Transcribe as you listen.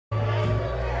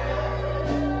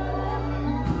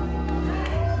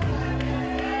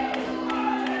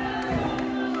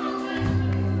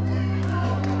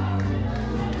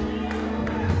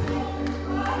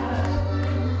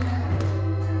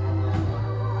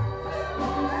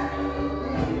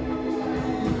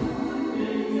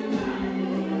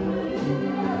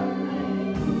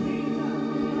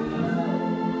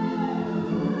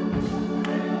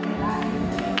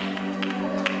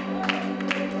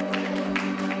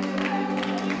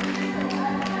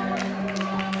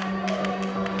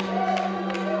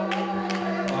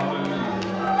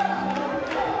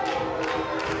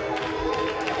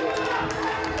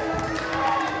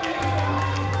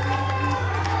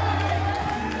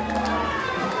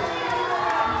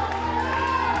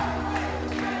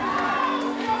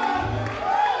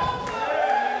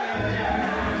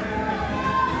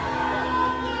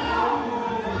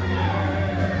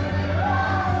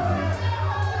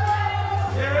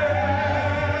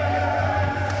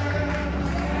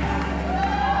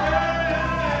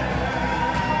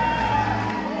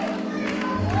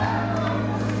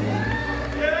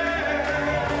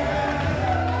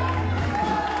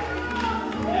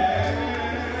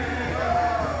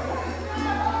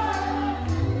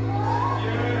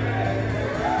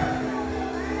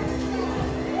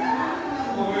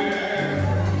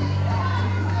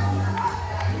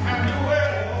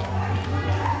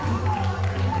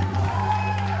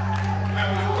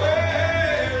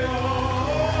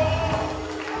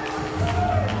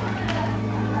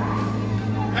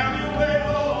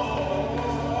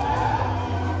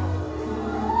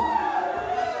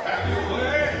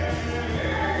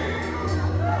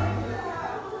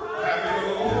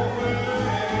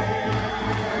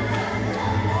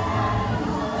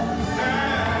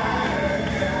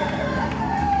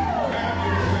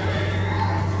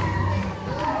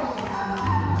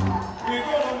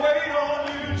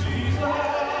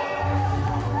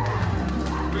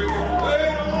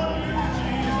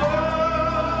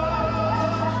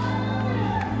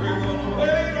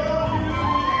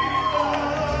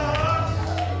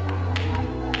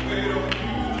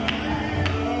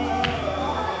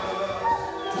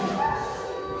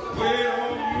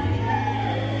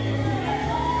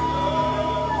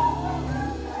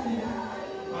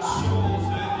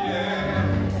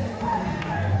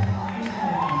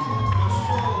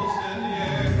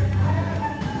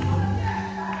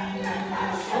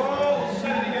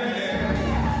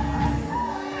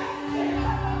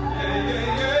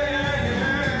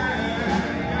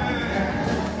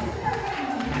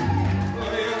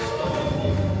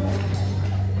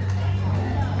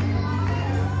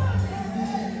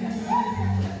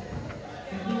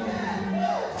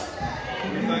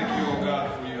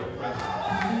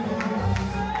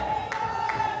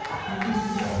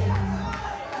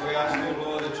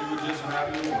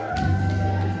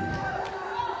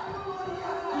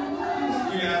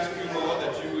We ask you, Lord,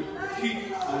 that you would keep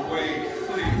the way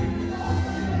clear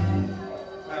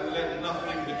and let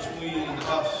nothing between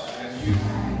us and you.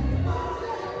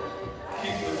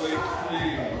 Keep the way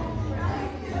clear.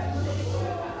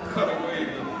 Cut away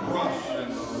the brush and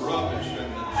the rubbish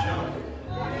and the junk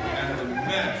and the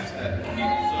mess that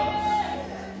keeps us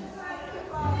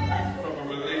from a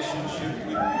relationship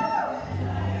with you.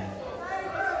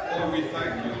 Oh, we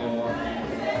thank you, Lord.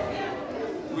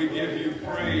 We give you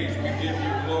praise, we give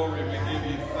you glory, we give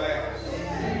you thanks.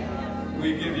 We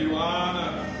give you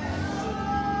honor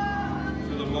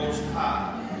to the Most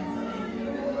High.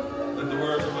 Let the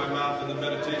words of my mouth and the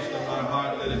meditation of my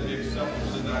heart, let it be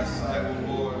acceptable in thy sight, O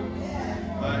Lord,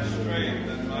 my strength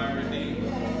and my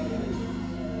redeemer.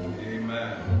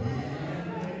 Amen.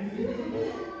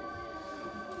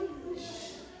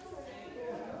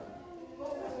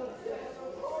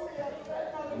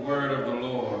 The word of the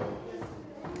Lord.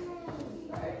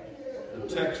 The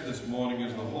text this morning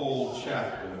is the whole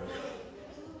chapter.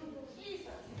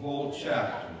 The whole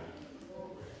chapter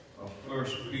of 1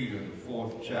 Peter, the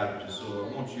 4th chapter. So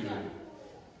I want you to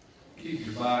keep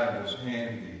your Bibles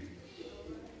handy.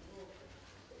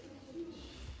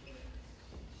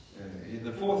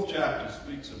 The 4th chapter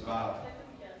speaks about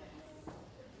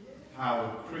how a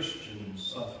Christian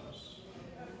suffers.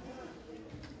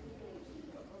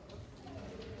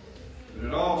 But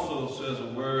it also says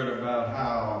a word about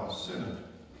how a sinner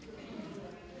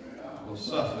will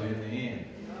suffer in the end.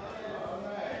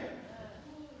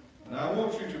 And I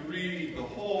want you to read the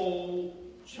whole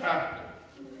chapter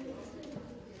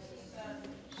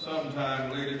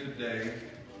sometime later today,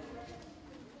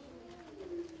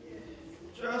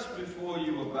 just before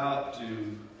you're about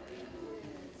to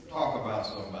talk about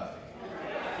somebody.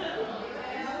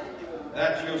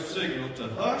 That's your signal to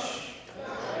hush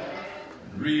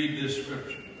and read this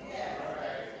scripture.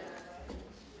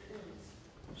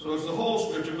 So it's the whole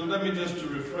scripture, but let me just to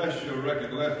refresh your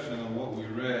recollection of what we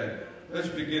read. Let's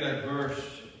begin at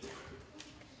verse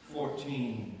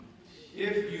 14.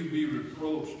 If you be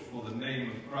reproached for the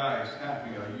name of Christ,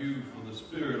 happy are you, for the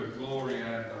Spirit of glory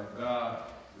and of God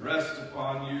rests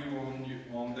upon you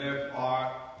on their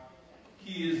part.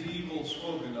 He is evil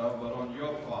spoken of, but on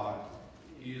your part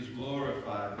he is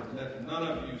glorified. But let none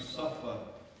of you suffer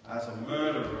as a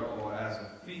murderer, or as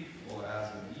a thief, or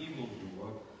as an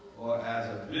evildoer, or as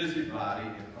a busybody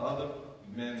in other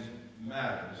men's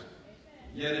matters.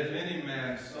 Yet if any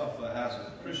man suffer as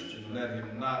a Christian, let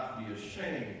him not be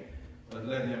ashamed, but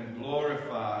let him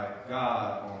glorify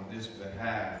God on this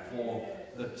behalf. For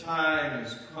the time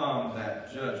is come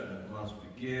that judgment must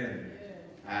begin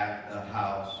at the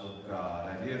house of God.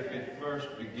 And if it first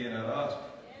begin at us,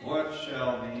 what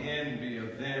shall the end be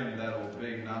of them that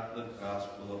obey not the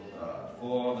gospel of God?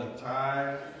 For the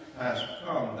time has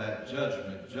come that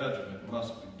judgment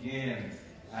must begin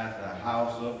at the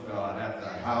house of God. At the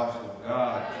house of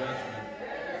God, judgment.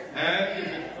 And if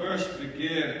it first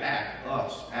begin at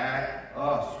us,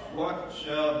 what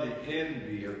shall the end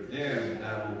be of them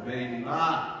that obey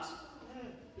not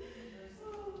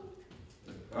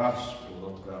the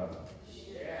gospel of God?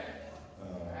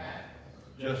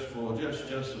 Just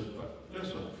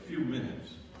a few minutes.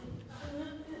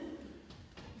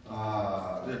 There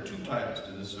are two titles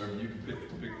to this sermon. You can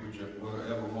pick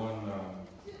whichever one.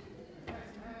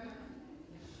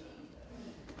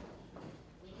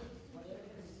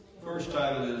 First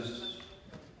title is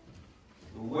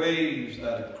The Ways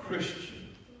That a Christian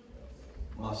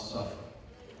Must Suffer.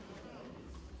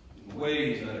 The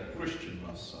ways that a Christian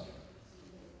must suffer.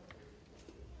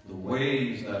 The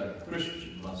ways that a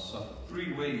Christian must suffer.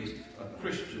 3 ways a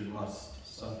Christian must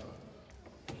suffer.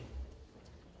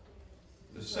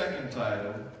 The second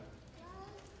title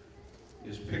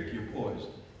is Pick Your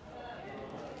Poison.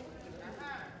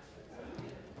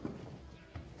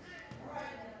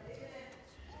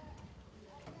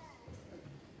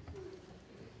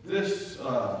 This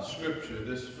scripture,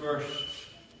 this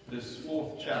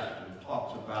 4th chapter,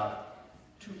 talks about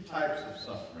 2 types of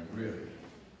suffering, really.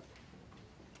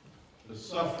 The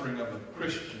suffering of a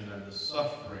Christian and the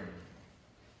suffering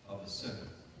of a sinner.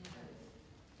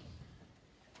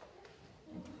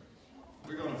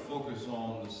 We're going to focus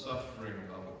on the suffering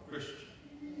of a Christian.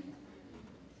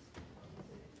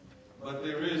 But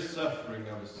there is suffering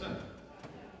of a sinner.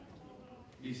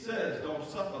 He says, don't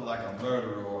suffer like a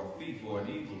murderer or a thief or an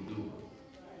evildoer.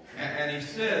 And he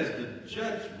says the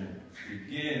judgment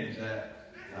begins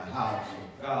at the house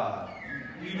of God.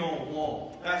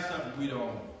 That's something we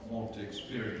don't want to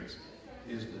experience,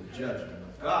 is the judgment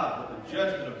of God. But the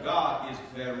judgment of God is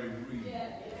very real.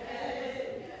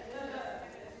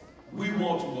 We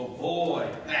want to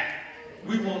avoid that.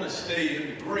 We want to stay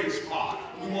in the grace part.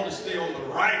 We want to stay on the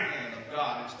right hand of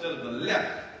God instead of the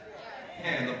left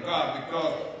hand of God,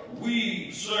 because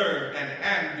we serve an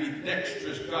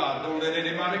ambidextrous God. Don't let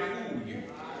anybody fool you.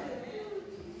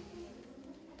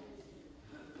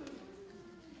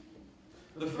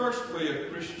 The first way a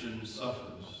Christian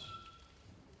suffers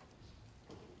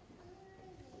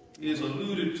is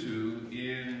alluded to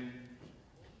in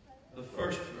the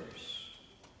first verse.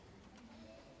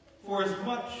 For as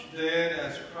much then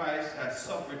as Christ has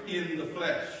suffered in the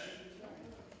flesh,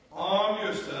 arm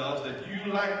yourselves that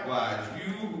you likewise,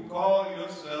 you who call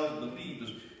yourselves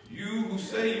believers, you who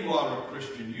say you are a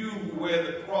Christian, you who wear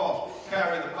the cross,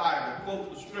 carry the Bible,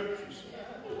 quote the scriptures,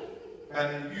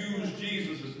 and use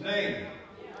Jesus' name.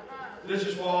 This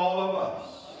is for all of us.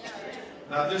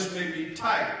 Now this may be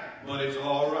tight, but it's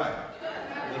all right.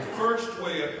 The first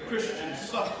way a Christian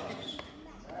suffers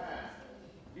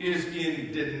is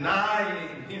in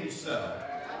denying himself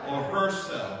or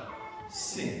herself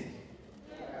sin.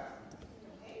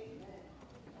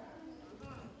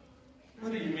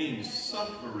 What do you mean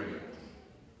suffering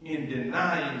in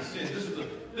denying sin?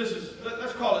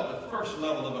 Let's call it the first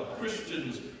level of a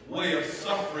Christian's way of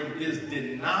suffering, is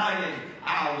denying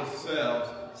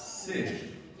ourselves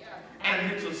sin.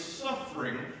 And it's a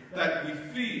suffering that we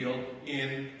feel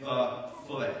in the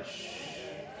flesh.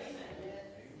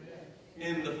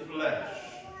 In the flesh.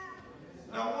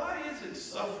 Now, why is it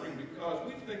suffering? Because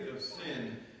we think of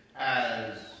sin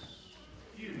as,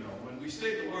 you know, when we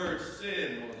say the word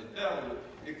sin or the devil,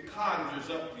 it conjures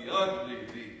up the ugly,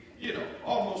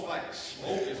 almost like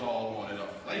smoke is all on it, or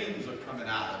flames are coming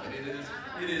out of it.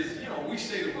 It is, we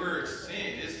say the word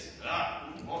sin, it's,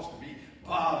 who wants to be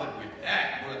bothered with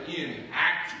that? But in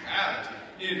actuality,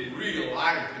 in real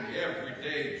life, in the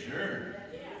everyday journey,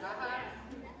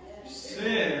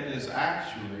 sin is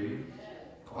actually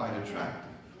quite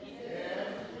attractive.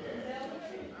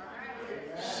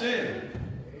 Sin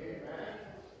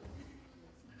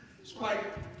is quite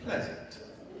pleasant.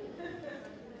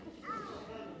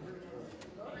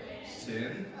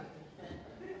 Sin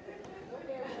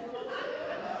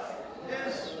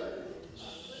is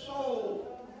so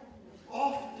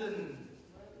often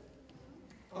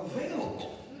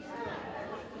available.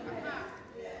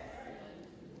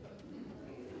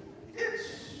 It's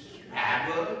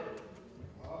rather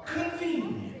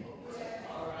convenient.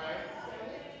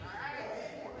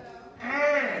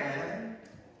 And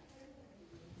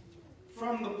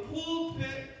from the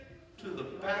pulpit to the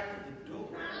back of the door,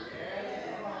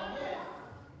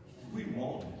 we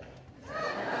want it.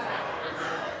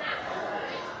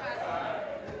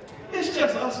 It's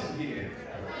just us in here.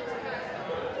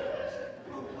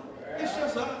 It's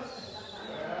just us.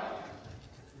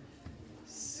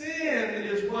 Sin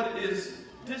is what is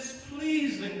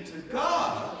displeasing to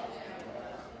God,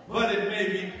 but it may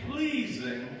be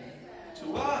pleasing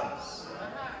to us.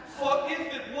 For if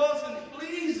it wasn't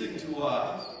pleasing to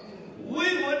us,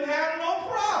 we wouldn't have no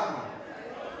problem.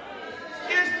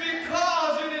 It's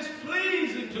because it is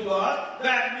pleasing to us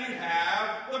that we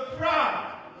have the problem.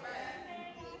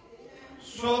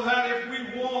 So that if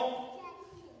we want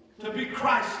to be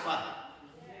Christ-like,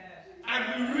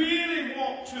 and we really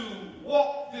want to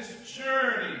walk this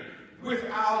journey with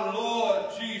our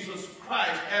Lord Jesus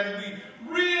Christ, and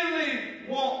we really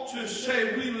want to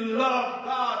say we love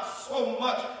God so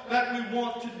much that we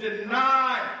want to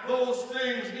deny those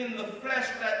things in the flesh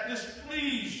that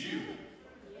displease you,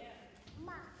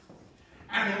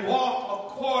 and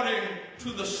walk according to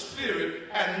the Spirit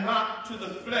and not to the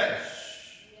flesh.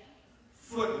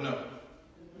 Footnote.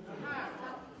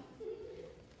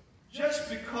 Just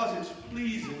because it's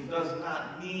pleasing does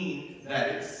not mean that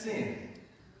it's sin.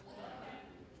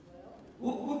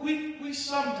 We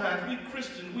sometimes, we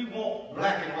Christians, we want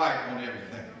black and white on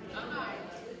everything.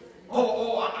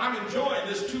 I'm enjoying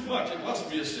this too much. It must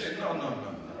be a sin. No.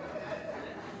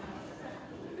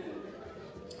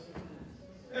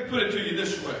 Let me put it to you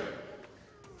this way.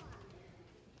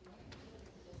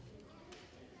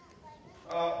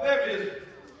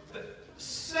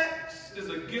 Sex is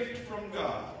a gift from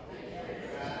God.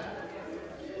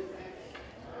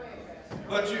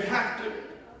 But you have to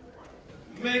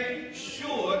make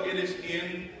sure it is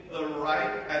in the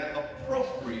right and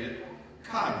appropriate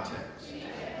context.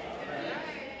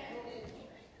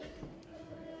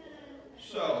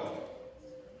 So,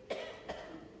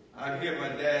 I hear my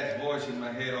dad's voice in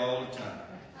my head all the time.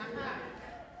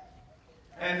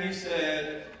 And he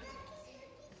said,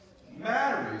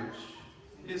 marriage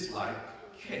is like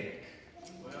cake.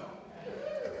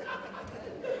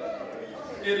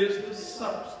 It is the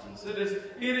substance. It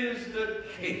is the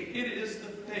cake. It is the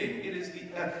thing. It is the,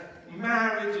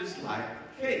 marriage is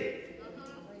like cake.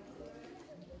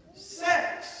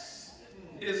 Sex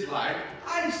is like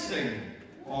icing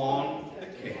on the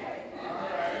cake.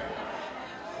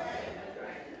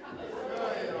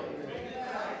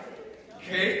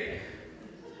 Cake,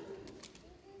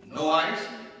 no ice,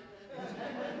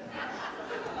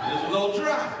 it's a little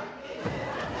dry.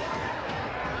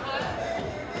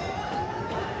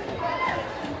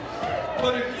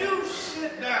 But if you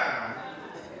sit down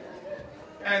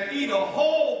and eat a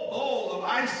whole bowl of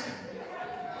icing,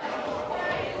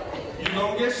 you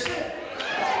don't get sick.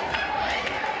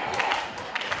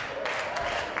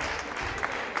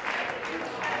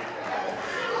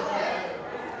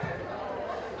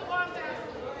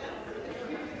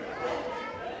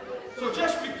 So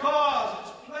just because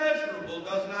it's pleasurable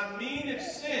does not mean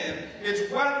it's sin.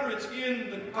 It's whether it's in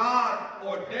the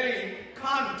God-ordained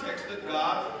context that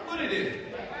God put it in.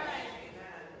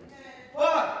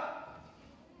 But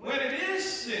when it is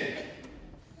sin,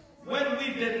 when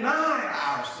we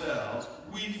deny ourselves,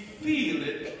 we feel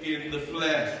it in the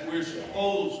flesh. We're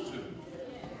supposed to.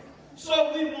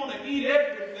 So we want to eat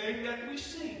everything that we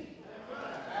see.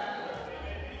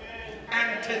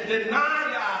 And to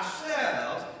deny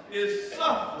ourselves is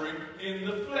suffering in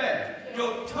the flesh.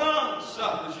 Your tongue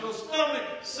suffers, your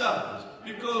stomach suffers,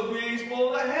 because we ain't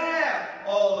supposed to have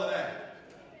all of that.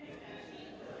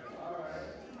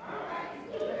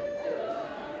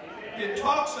 It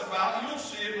talks about, you'll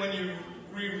see it when you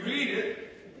reread it.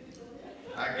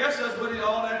 I guess that's what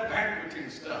all that banqueting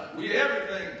stuff. We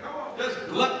everything, come on, just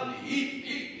gluttony, eat,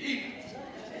 eat, eat.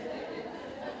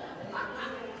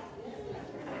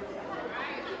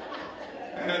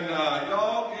 And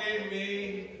y'all gave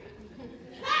me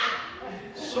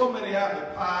so many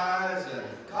apple pies and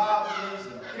cobblers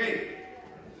and cake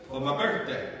for my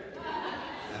birthday.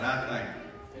 And I thank you.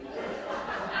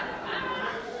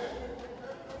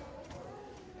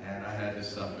 And I had to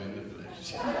suffer in the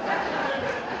flesh.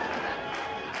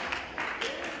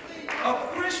 A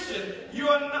Christian, we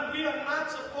are not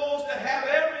supposed to have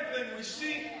everything we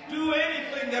see, do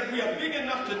anything that we are big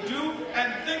enough to do,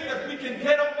 and think that we can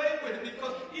get away with it.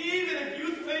 Because even if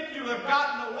you think you have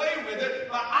gotten away with it,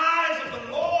 the eyes of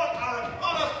the Lord are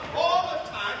upon us all the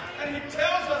time, and He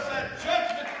tells us that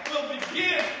judgment will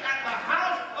begin at the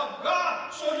house of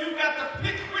God. So you got to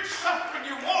pick which suffering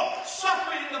you want.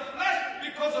 Suffer in the flesh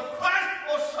because of Christ,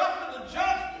 or suffer the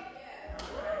judgment.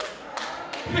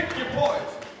 Pick your poison.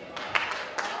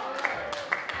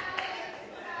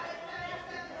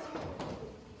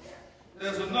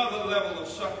 There's another level of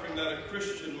suffering that a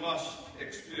Christian must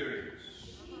experience.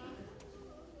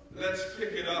 Let's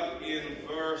pick it up in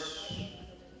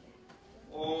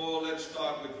let's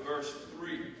start with verse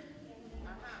 3.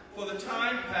 For the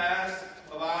time past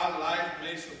of our life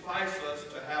may suffice us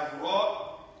to have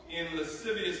wrought in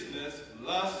lasciviousness,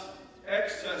 lust,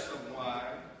 excess of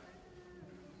wine,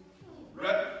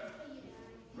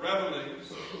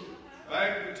 revelings,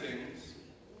 banquetings,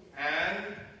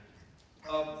 and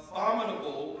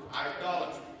abominable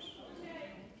idolatries.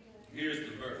 Here's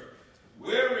the verse.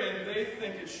 Wherein they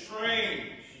think it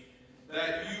strange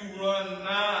that you run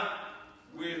not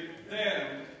with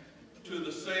them to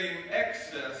the same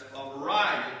excess of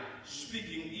riot,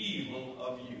 speaking evil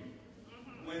of you.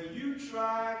 When you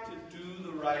try to do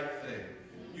the right thing,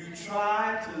 you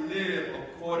try to live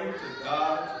according to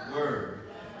God's word,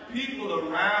 people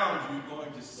around you are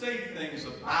going to say things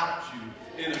about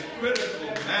you in a critical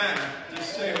manner to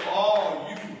say, oh,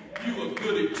 you are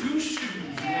goody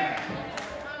two-shoes now.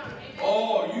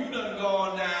 Oh, you done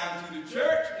gone down to the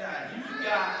church now. You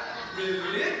got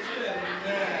religion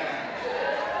now.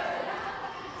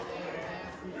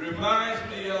 Reminds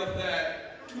me of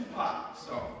that Tupac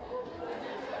song.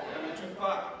 Remember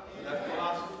Tupac? That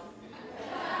philosopher?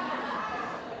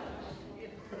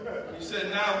 He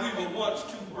said, now we were once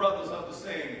two brothers of the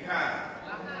same kind.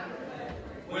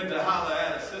 Went to holler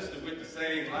at a sister with the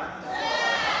same line.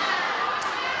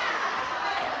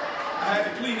 I had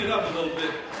to clean it up a little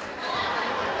bit.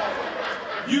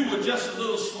 You were just a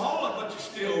little smaller, but you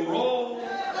still rolled.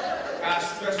 Got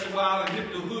stressed a while and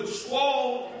hit the hood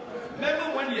swole.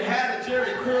 Remember when you had a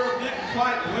Jerry curl, didn't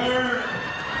quite learn?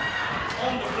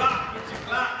 On the block with your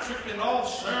Glock tripping off,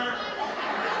 sir.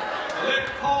 Let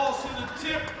calls to the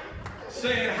tip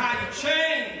saying how you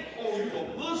changed. Oh, you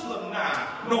a Muslim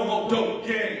now. No more dope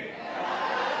game.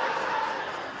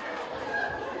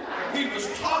 He was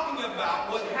talking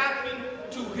about what happened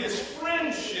to his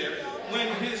friendship when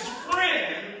his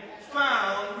friend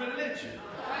found religion.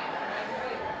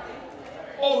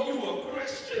 Oh, you a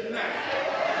Christian now.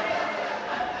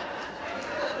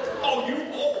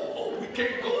 Oh, we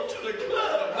can't go to the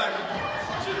club like we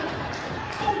used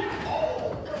to.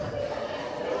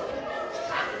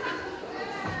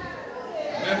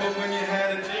 Remember when you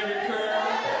had a Jerry curl?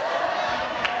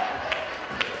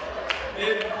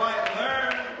 Didn't quite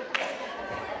learn.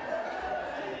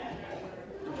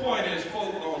 The point is,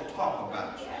 folk don't talk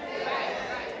about you.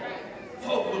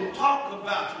 Folk will talk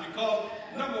about you because,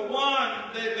 number one,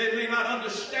 they may not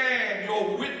understand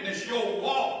your witness, your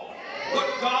walk, what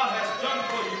God has done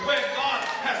for you, where God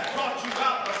has brought you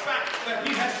out, the fact that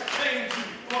he has changed you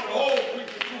from an old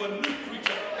creature to a new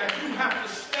creature, and you have to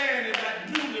stand in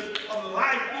that newness of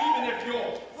life, even if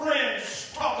your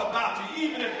friends talk about you,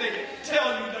 even if they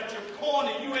tell you that you're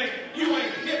corny, you ain't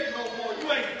hip no more, you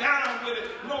ain't down with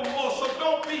it no more. So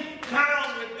don't be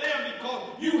down with them, because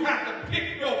you have to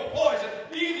pick your poison.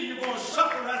 Either you're going to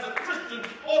suffer as a Christian,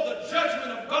 or the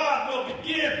judgment of God will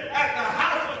begin at the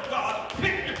house of God.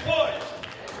 Pick your poison.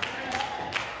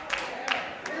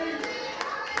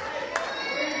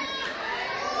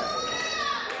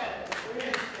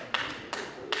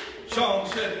 Song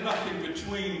said, nothing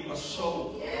between a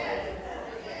soul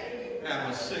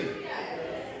and a Savior.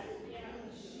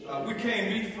 We can't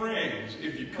be friends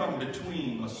if you come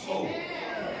between a soul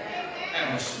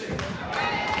and a Savior.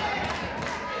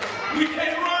 We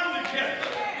can't run together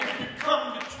if you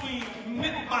come between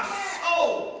my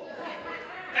soul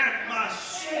and my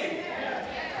Savior.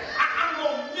 I'm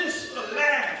going to miss the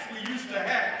laughs we used to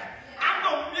have. I'm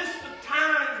going to miss the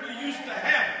times we used to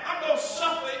have. I'm going to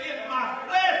suffer in my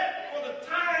flesh for the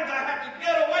times I have to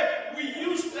get away we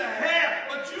used to have.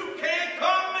 But you can't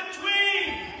come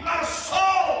between my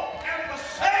soul and the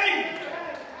Savior.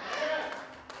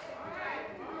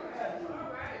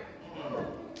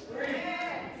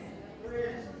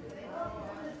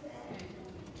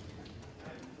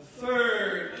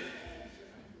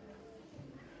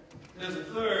 There's a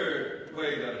third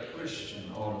way that a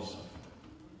Christian ought to suffer.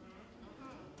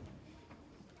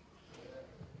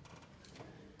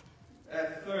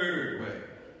 That third way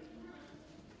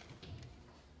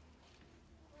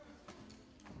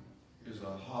is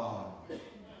a hard way.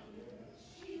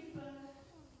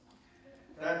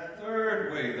 That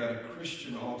third way that a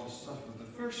Christian ought to suffer, the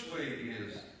first way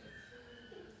is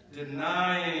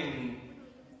denying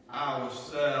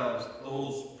ourselves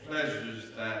those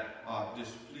pleasures that are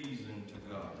displeasing to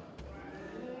God.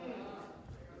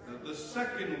 The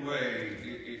second way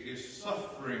is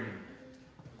suffering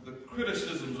the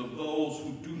criticisms of those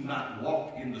who do not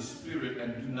walk in the Spirit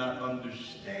and do not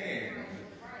understand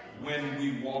when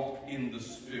we walk in the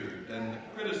Spirit. And the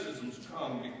criticisms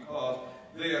come because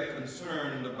they are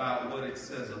concerned about what it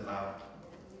says about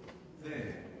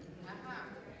them.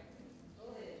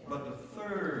 But the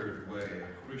third way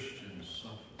a Christian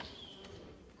suffers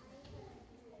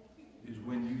is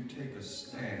when you take a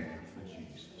stand for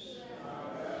Jesus.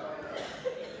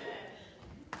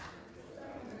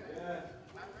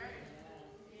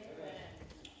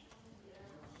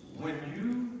 When you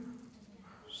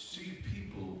see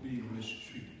people being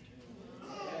mistreated,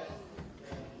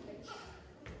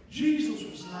 Jesus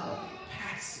was not a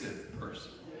passive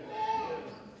person.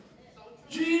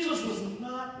 Jesus was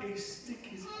not a stick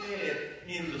his head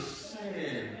in the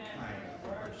sand kind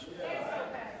of person.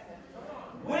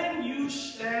 When you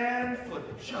stand for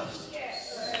justice,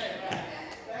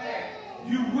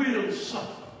 you will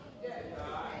suffer.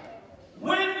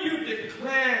 When you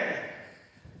declare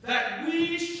that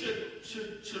we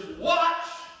should watch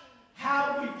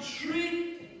how we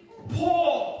treat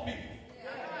poor people,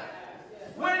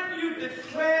 when you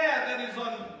declare that it's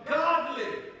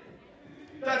ungodly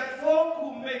that folk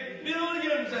who make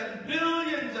billions and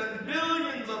billions and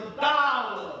billions of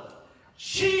dollars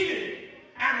cheating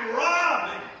and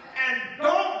robbing and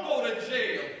don't go to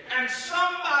jail, and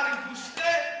somebody who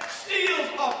steals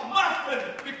a muffin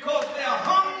because they're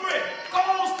hungry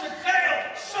goes to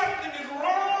jail, something is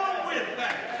wrong with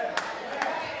that.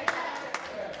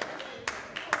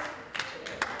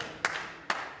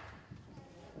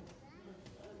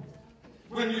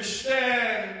 When you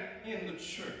stand in the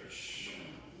church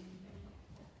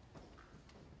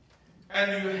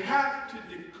and you have to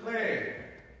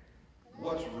declare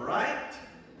what's right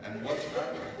and what's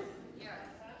not right,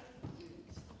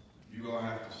 you're going to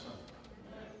have to suffer.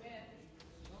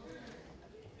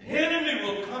 The enemy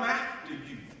will come after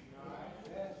you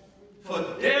for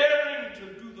daring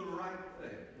to do the right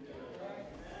thing,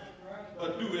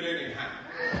 but do it anyhow.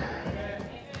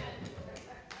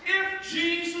 If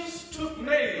Jesus took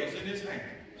nails in his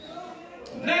hands,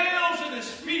 nails in his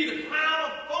feet, a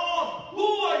crown of thorns, who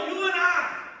are you and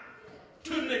I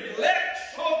to neglect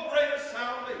so great a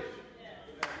salvation?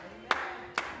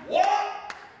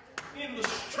 Walk in the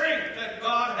strength that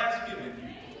God has given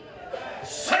you.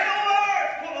 Say a word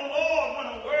for the Lord when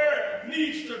a word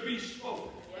needs to be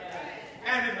spoken.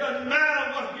 And it doesn't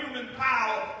matter what human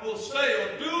power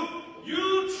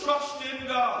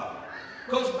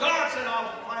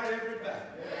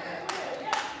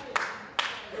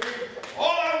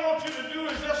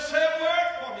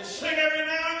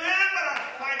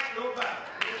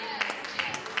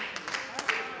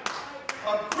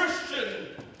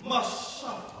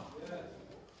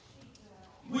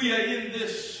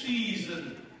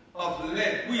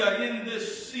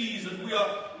we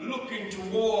are looking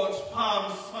towards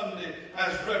Palm Sunday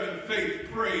as Reverend Faith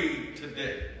prayed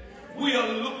today. We are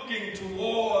looking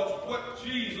towards what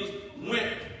Jesus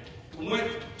went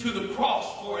to the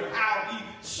cross for, and how he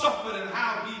suffered and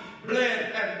how he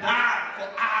bled and died for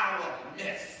our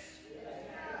mess.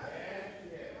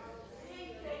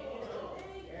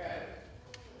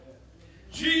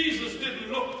 Jesus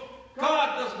didn't look,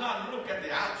 God does not look at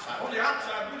the outside. On the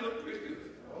outside, we look pretty good.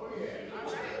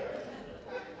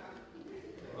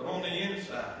 But on the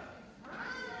inside,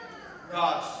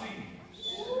 God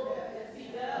sees.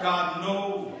 God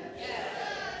knows.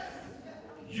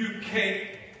 You can't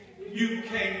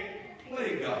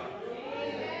play God.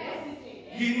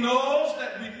 He knows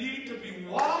that we need to be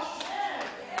washed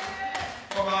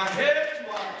from our head to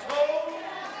our toes.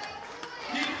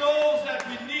 He knows that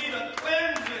we need a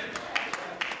cleansing.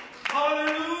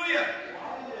 Hallelujah.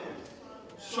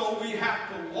 So we have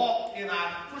to walk in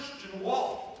our Christian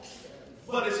walk.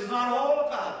 But it's not all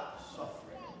about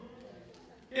suffering.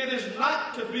 It is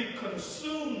not to be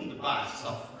consumed by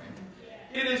suffering.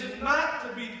 It is not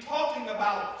to be talking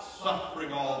about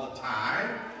suffering all the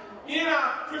time. In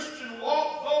our Christian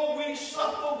walk, though we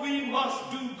suffer, we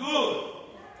must do good.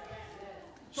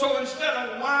 So instead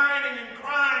of whining and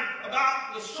crying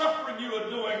about the suffering you are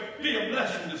doing, be a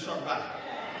blessing to somebody.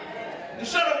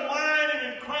 Instead of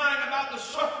whining and crying about the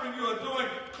suffering you are doing,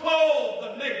 clothe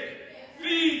the naked,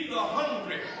 feed the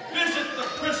hungry, visit the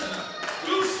prisoner.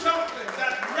 Do something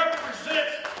that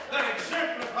represents, that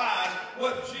exemplifies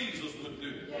what Jesus would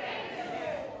do.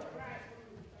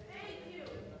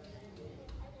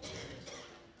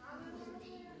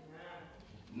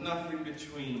 Nothing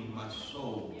between my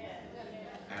soul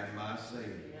and my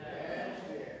Savior.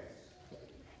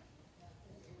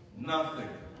 Nothing.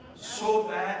 So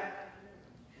that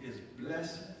his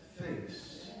blessed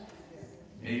face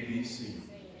may be seen.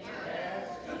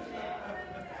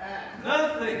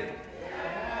 Nothing.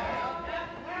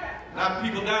 Not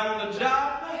people down on the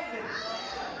job, nothing.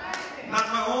 Not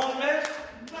my own mess,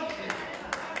 nothing.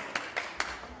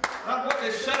 Not what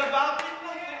they said about me,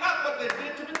 nothing. Not what they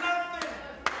did to me, nothing.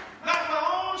 Not my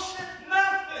own shit,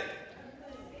 nothing.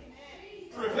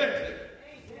 Prevented.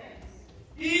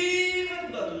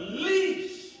 Even the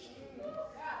least,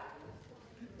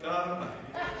 God Almighty,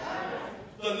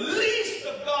 the least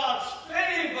of God's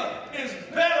favor is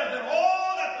better than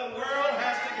all that the world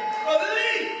has to give. The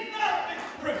least, nothing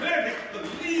prevented the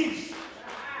least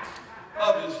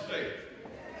of his favor.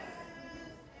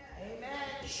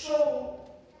 Amen. So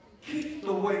keep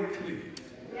the way clear.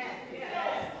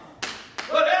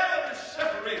 Whatever is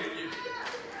separating you,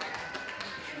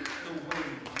 keep the way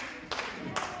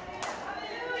clear.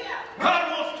 God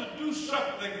wants to do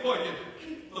something for you.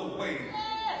 Keep the way clear.